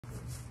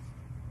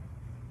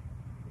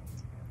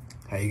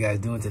How you guys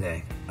doing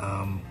today?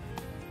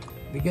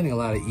 Been getting a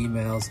lot of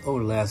emails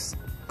over the last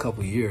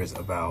couple years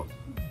about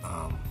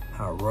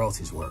how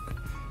royalties work.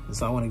 And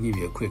so I want to give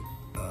you a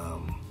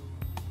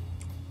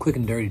quick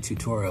and dirty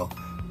tutorial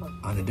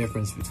on the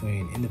difference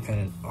between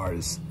independent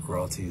artist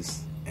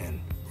royalties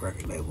and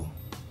record label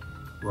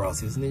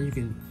royalties, and then you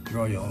can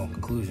draw your own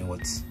conclusion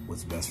what's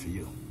best for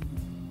you.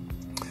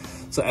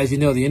 So as you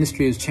know, the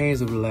industry has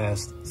changed over the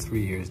last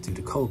 3 years due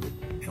to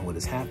COVID, and what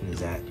has happened is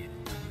that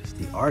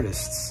the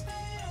artists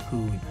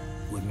who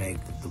would make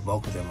the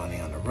bulk of their money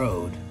on the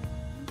road,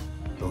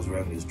 those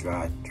revenues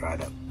dried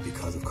up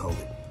because of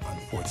COVID,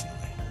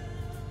 unfortunately.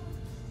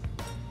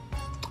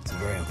 It's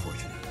very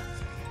unfortunate.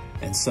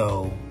 And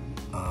so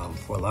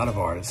for a lot of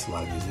artists, a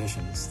lot of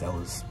musicians, that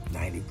was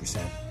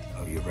 90%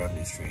 of your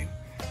revenue stream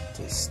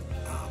just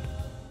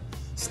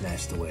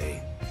snatched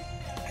away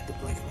at the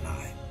blink of an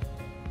eye.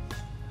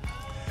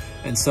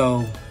 And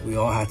so we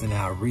all have to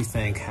now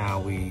rethink how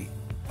we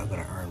are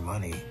going to earn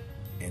money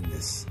in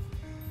this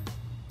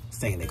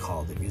thing they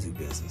call the music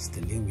business,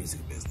 the new music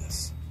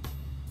business.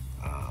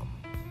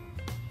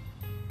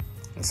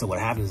 And so what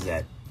happens is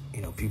that,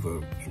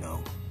 people are,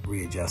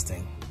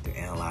 readjusting, they're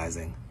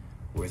analyzing,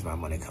 where's my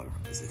money coming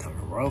from? Is it coming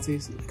from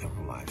royalties? Is it coming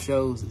from live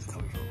shows? Is it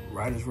coming from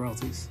writers'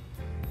 royalties?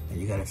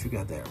 And you got to figure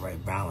out that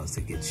right balance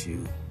to get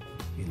you,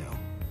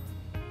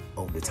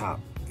 over the top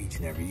each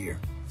and every year,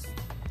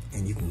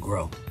 and you can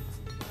grow.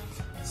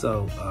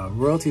 So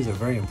royalties are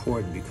very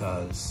important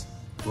because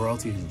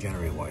royalties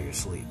generate while you're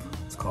asleep.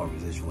 It's called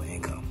residual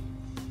income.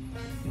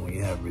 And when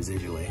you have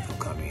residual income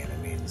coming in, it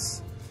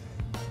means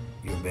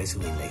you're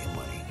basically making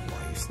money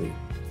while you sleep.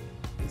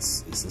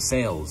 It's a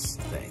sales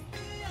thing.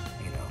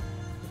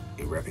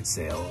 A record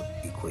sale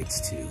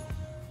equates to,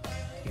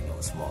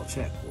 a small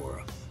check,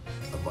 or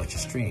a bunch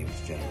of streams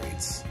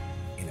generates,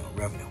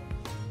 revenue.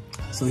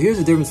 So here's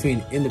the difference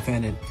between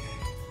independent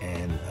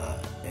and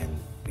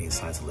being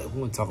signed to label. We're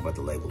going to talk about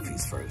the label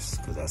piece first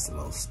because that's the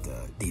most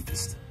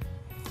deepest.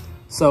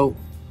 So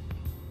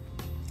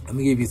I'm going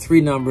to give you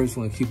 3 numbers.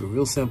 We're going to keep it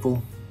real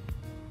simple.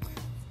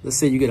 Let's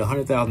say you get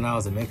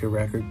 $100,000 to make a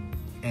record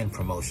and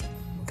promotion.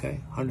 Okay,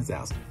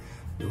 $100,000.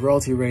 The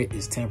royalty rate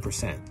is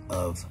 10%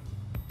 of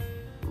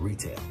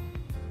retail.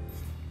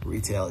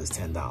 Retail is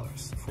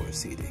 $10 for a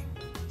CD.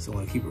 So I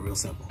want to keep it real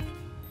simple.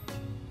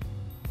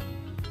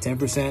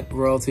 10%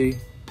 royalty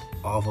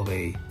off of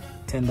a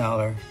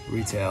 $10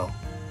 retail.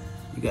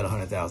 You got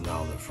 $100,000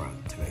 up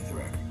front to make the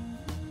record.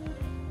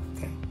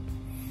 Okay.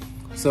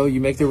 So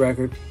you make the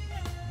record.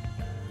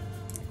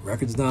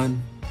 Record's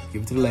done.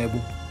 Give it to the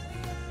label.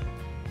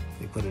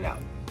 They put it out.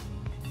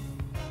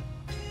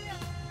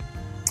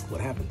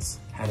 What happens?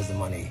 How does the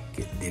money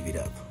get divvied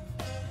up?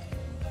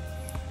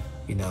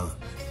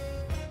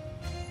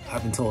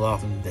 I've been told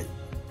often that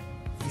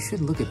you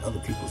shouldn't look at other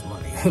people's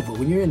money. But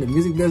when you're in the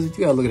music business,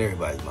 you gotta look at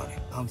everybody's money.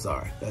 I'm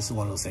sorry. That's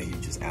one of those things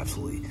you just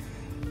absolutely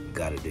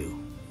gotta do.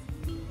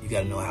 You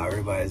gotta know how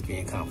everybody is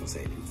being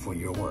compensated for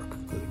your work.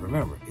 Because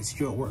remember, it's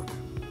your work.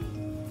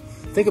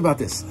 Think about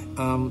this.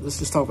 Let's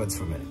just talk about this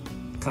for a minute.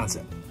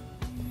 Concept.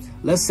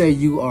 Let's say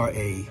you are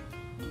a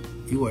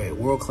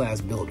world-class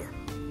builder,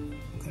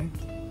 okay?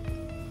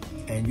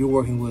 And you're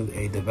working with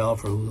a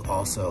developer who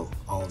also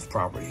owns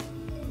property.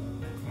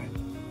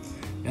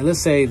 And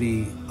let's say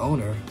the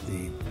owner,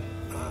 the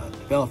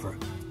developer,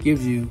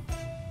 gives you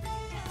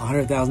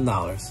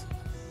 $100,000.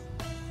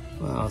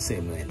 Well, I'll say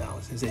 $1 million.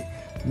 And say,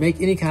 make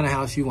any kind of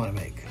house you want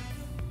to make.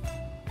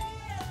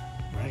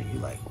 Right?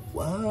 You're like,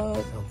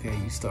 what? Okay,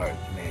 you start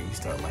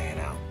laying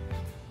out,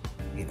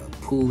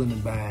 pool in the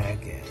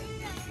back, and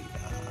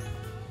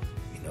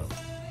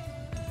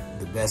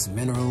the best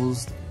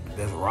minerals, the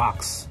best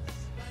rocks.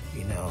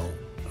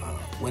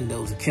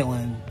 Windows are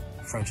killing,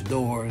 French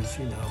doors,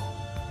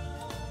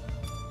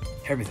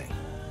 everything.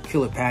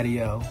 Killer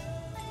patio,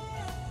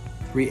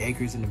 3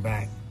 acres in the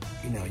back.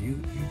 You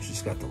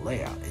just got the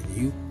layout,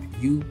 and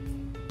you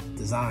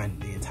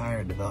designed the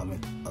entire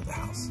development of the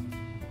house.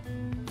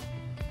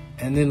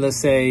 And then let's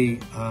say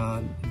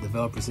the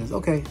developer says,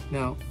 okay,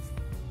 now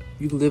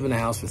you can live in the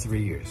house for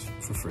 3 years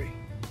for free.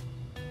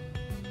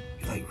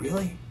 You're like,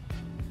 really?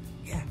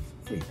 Yeah,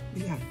 free.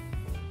 You got it.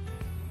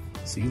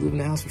 So you live in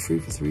the house for free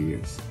for 3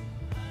 years.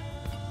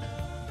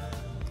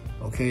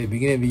 Okay, the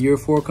beginning of year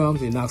 4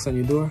 comes, he knocks on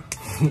your door.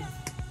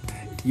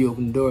 You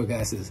open the door, the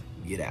guy says,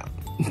 get out.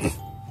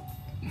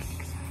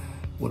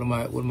 What am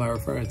I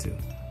referring to?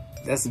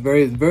 That's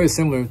very, very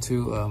similar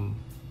to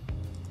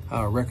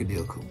how a record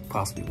deal could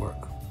possibly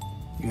work.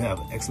 You have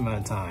X amount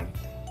of time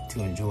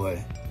to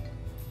enjoy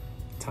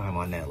time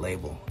on that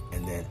label,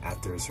 and then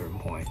after a certain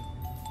point,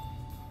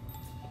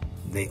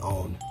 they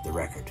own the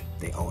record.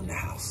 They own the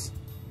house.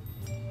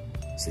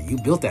 So you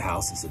built the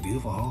house, it's a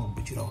beautiful home,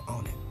 but you don't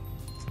own it.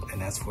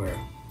 And that's where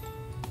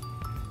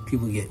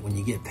people get, when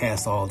you get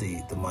past all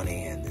the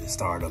money and the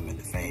stardom and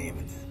the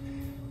fame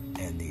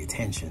and the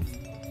attention,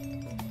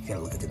 you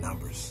gotta look at the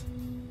numbers.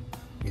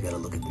 You gotta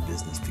look at the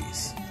business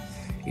piece.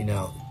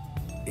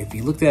 If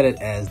you looked at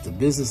it as the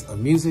business of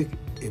music,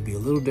 it'd be a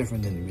little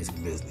different than the music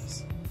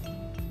business.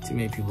 Too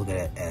many people look at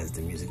it as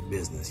the music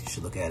business. You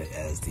should look at it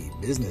as the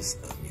business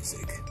of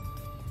music,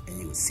 and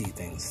you would see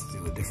things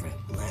through a different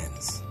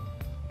lens.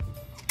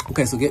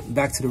 Okay, so getting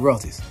back to the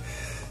royalties.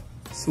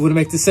 So we're gonna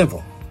make this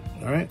simple,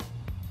 all right?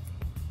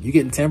 You're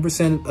getting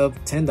 10% of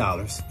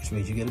 $10, which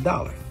means you get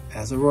 $1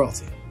 as a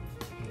royalty,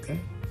 okay?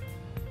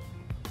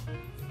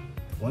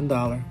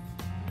 $1,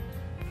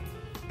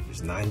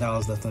 there's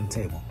 $9 left on the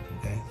table,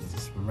 okay? So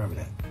just remember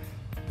that.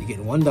 You're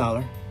getting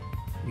 $1,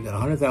 you got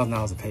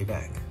 $100,000 to pay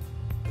back.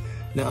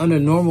 Now, under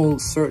normal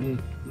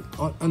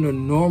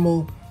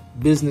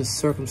business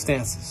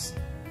circumstances,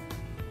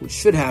 what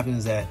should happen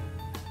is that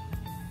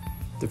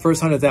the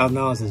first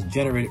 $100,000 that's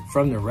generated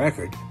from the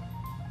record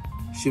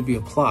should be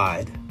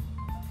applied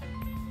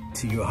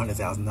to your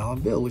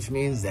 $100,000 bill, which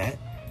means that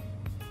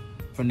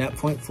from that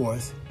point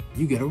forth,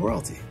 you get a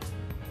royalty.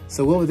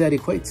 So what would that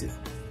equate to?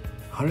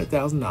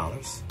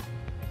 $100,000,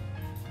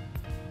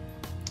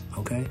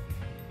 okay,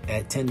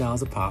 at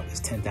 $10 a pop is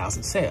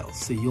 10,000 sales.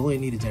 So you only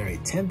need to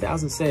generate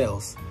 10,000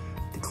 sales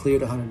to clear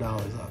the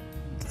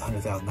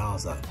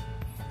 $100,000 up.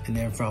 And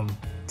then from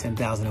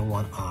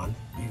 10,001 on,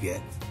 you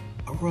get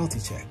a royalty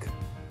check.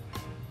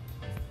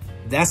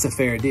 That's a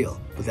fair deal,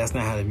 but that's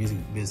not how the music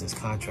business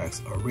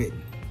contracts are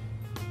written.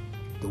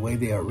 The way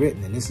they are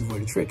written, and this is where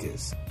the trick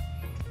is,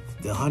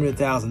 the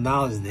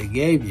 $100,000 they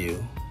gave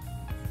you,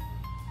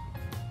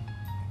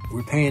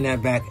 we're paying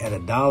that back at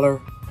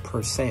 $1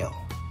 per sale.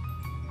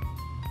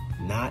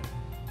 Not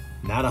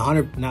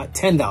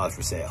 $10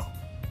 per sale.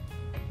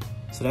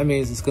 So that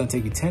means it's going to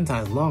take you 10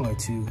 times longer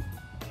to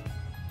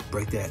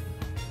break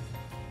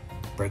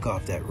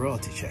off that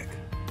royalty check.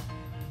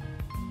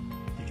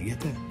 Did you get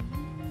that?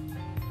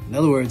 In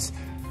other words,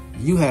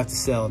 you have to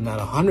sell not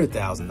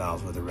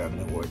 $100,000 worth of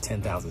revenue or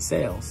 10,000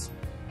 sales.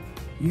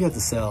 You have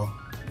to sell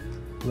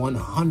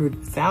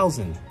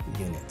 100,000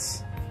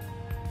 units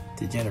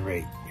to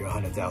generate your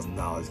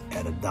 $100,000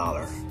 at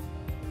 $1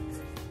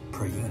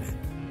 per unit.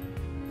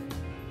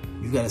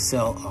 You got to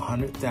sell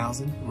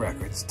 100,000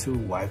 records to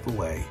wipe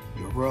away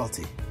your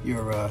royalty,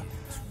 your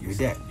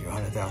debt, your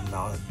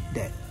 $100,000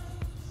 debt,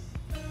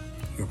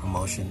 your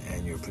promotion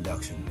and your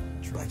production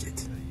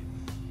budget.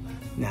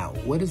 Now,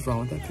 what is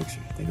wrong with that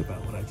picture? Think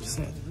about what I just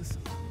said.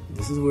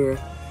 This is where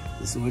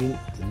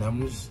the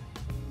numbers,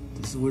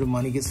 this is where the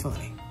money gets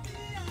funny.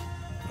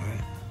 All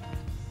right.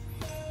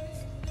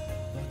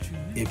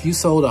 If you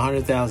sold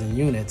 100,000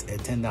 units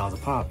at $10 a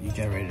pop, you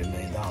generated $1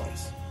 million.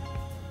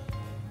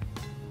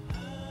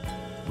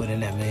 But in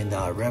that $1 million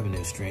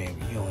revenue stream,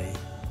 you only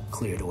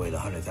cleared away the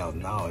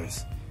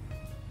 $100,000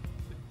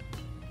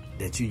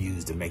 that you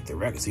used to make the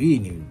record. So you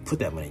didn't even put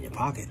that money in your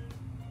pocket.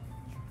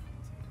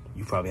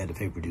 You probably had to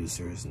pay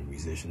producers and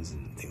musicians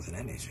and things of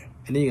that nature.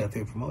 And then you got to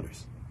pay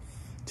promoters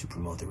to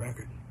promote the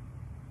record.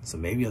 So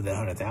maybe of that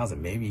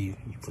 100,000, maybe you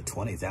put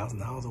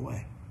 $20,000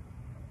 away.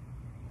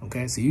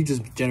 Okay, so you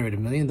just generated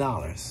 $1 million.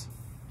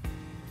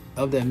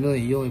 Of that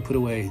million, you only put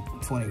away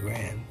 20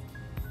 grand.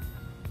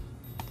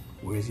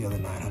 Where's the other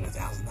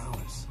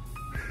 $900,000?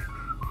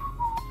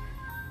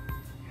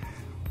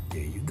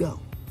 There you go.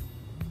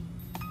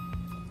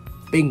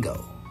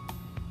 Bingo.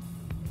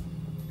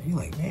 And you're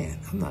like, man,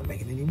 I'm not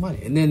making any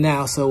money. And then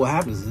now, so what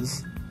happens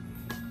is,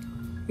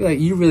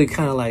 you really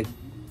kind of like,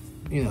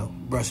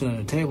 brushing on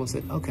the table and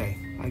said, okay,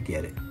 I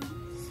get it.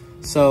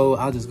 So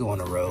I'll just go on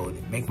the road,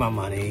 make my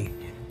money,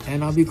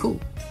 and I'll be cool.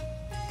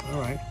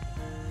 All right.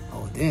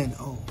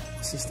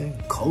 What's this thing?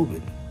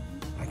 COVID.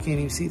 I can't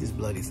even see this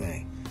bloody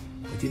thing.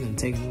 But you done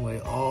taken away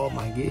all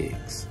my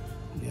gigs.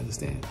 You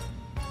understand?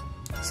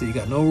 So you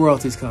got no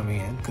royalties coming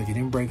in because you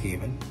didn't break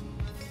even.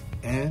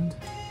 And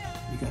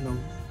you got no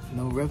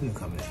revenue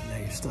coming in. Now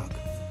you're stuck.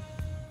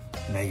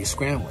 Now you're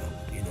scrambling,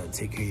 to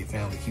take care of your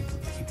family, keep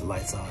the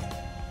lights on.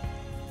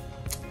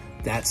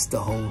 That's the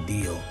whole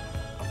deal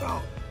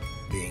about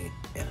being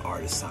an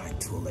artist signed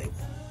to a label.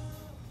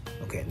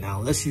 Okay, now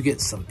unless you get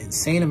some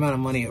insane amount of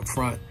money up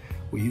front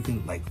where you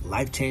can, like,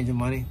 life-changing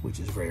money, which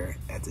is rare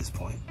at this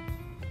point,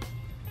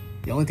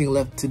 the only thing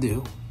left to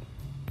do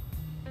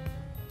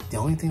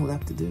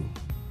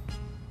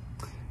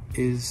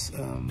is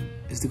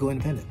to go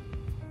independent.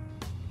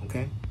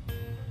 Okay?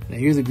 Now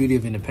here's the beauty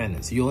of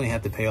independence. You only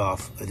have to pay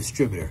off a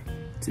distributor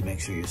to make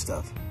sure your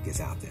stuff gets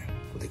out there.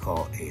 What they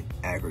call an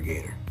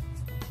aggregator.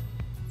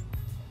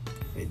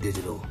 A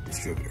digital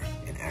distributor,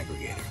 an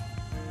aggregator.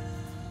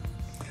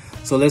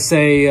 So let's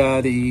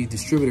say the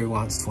distributor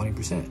wants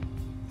 20%,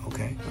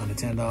 okay, on a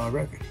 $10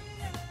 record.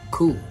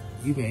 Cool,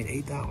 you made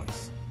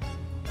 $8.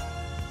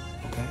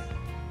 Okay,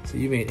 so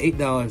you made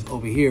 $8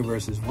 over here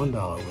versus $1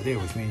 over there,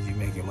 which means you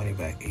make your money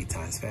back 8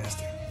 times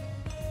faster.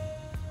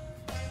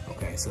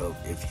 Okay, so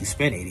if you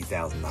spent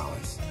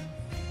 $80,000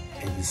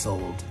 and you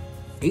sold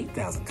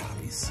 8,000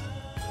 copies,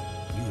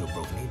 you would have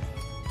broken even.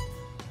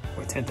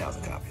 Or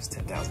 10,000 copies,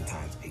 10,000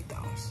 times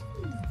 $8.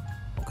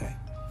 Okay,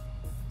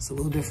 it's a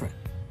little different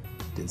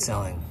than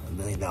selling $1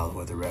 million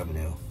worth of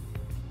revenue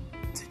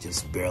to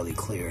just barely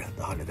clear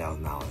the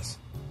 $100,000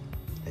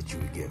 that you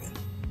were given.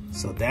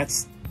 So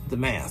that's the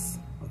math.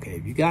 Okay,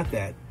 if you got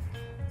that,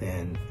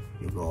 then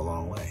you'll go a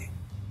long way.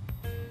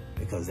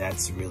 because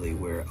that's really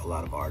where a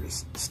lot of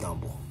artists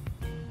stumble.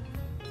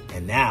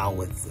 And now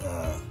with,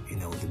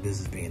 with the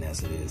business being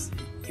as it is,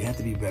 you have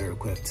to be better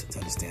equipped to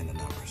understand the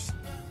numbers.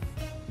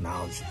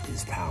 Knowledge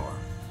is power,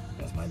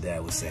 as my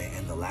dad would say,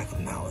 and the lack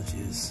of knowledge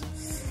is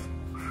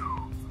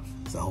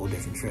it's a whole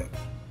different trip.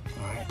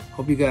 All right.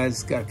 Hope you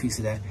guys got a piece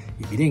of that.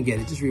 If you didn't get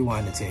it, just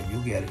rewind the tape.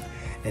 You'll get it.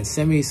 And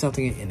send me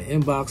something in the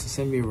inbox or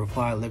send me a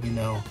reply. Let me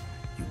know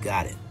you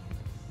got it.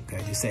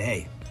 Okay. Just say,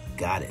 hey,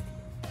 got it.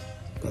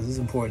 Because it's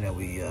important that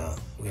we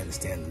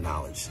understand the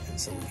knowledge,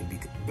 and so we can be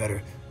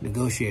better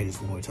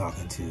negotiators when we're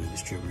talking to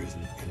distributors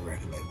and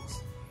record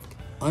labels.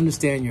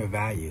 Understand your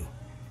value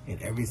in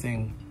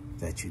everything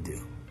that you do.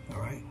 All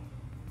right.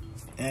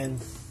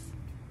 And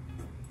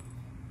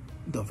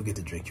don't forget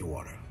to drink your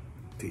water.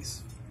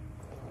 Peace.